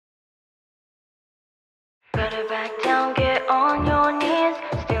Gotta back down, get on your knees.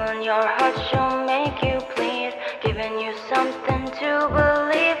 Stealing your heart, she'll make you plead. Giving you something to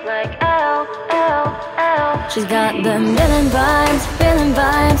believe, like L, L, L. She's got them villain vibes, villain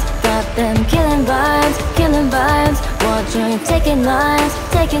vibes. Got them killing vibes, killing vibes. Watch her taking lives,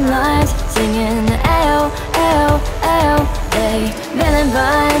 singing L, L, L. Hey, villain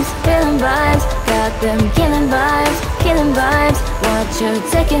vibes, villain vibes. Got them killing vibes, killing vibes. Watch her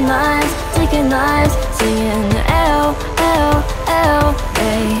taking lives, singing L, L, L.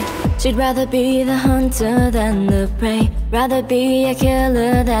 Hey. She'd rather be the hunter than the prey, rather be a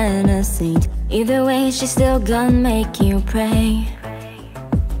killer than a saint. Either way, she's still gonna make you pray.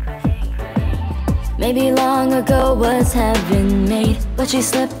 Maybe long ago was heaven made, but she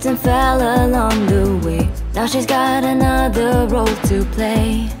slipped and fell along the way. Now she's got another role to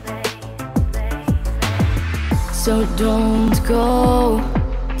play. So don't go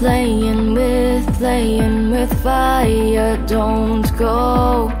playing with fire. Don't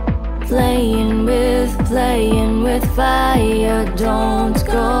go playing with fire. Don't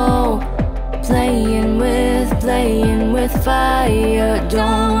go playing with fire.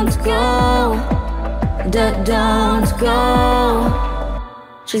 Don't go, don't go.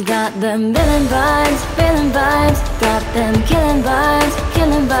 She's got them villain vibes, villain vibes. Got them killing vibes,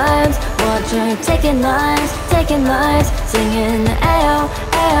 killing vibes. Watch her taking lives, singing L,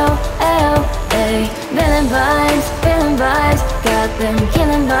 L, L. Hey, villain vibes, villain vibes. Got them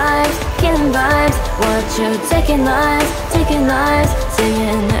killing vibes, killing vibes. Watch her taking lives,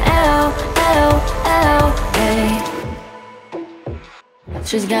 singing L, L, L. Hey.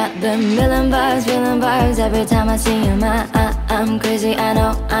 She's got them villain vibes. Every time I see him, I'm crazy. I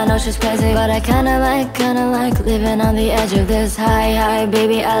know she's crazy, but I kinda like living on the edge of this high,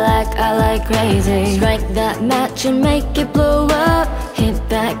 baby. I like crazy. Strike that match and make it blow up. Hit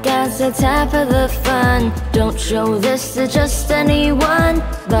that gas, it's half of the fun. Don't show this to just anyone,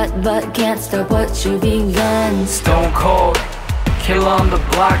 but can't stop what you begun. Stone cold, kill on the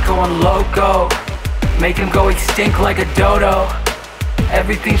block, going loco. Make him go extinct like a dodo.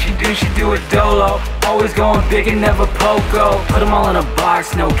 Everything she do it dolo. Always going big and never poco. Put them all in a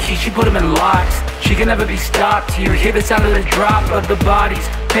box, no key, she put them in locks. She can never be stopped. You hear the sound of the drop of the bodies.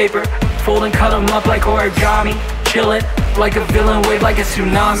 Paper, fold and cut them up like origami. Chillin' like a villain, wave like a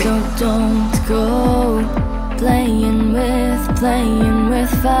tsunami. So don't go playing with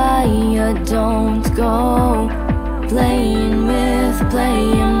fire. Don't go playing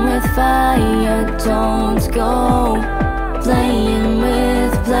with fire. Don't go playing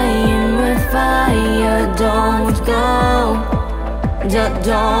with fire. Don't go,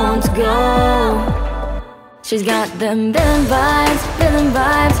 don't go. She's got them villain vibes, villain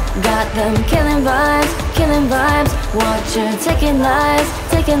vibes. Got them killing vibes, killing vibes. Watch her taking lives,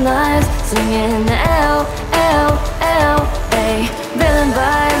 singing L, L, L. Hey, villain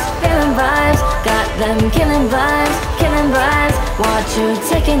vibes, villain vibes. Got them killing vibes, killing vibes. Watch her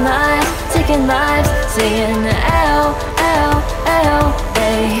taking lives, singing L, L,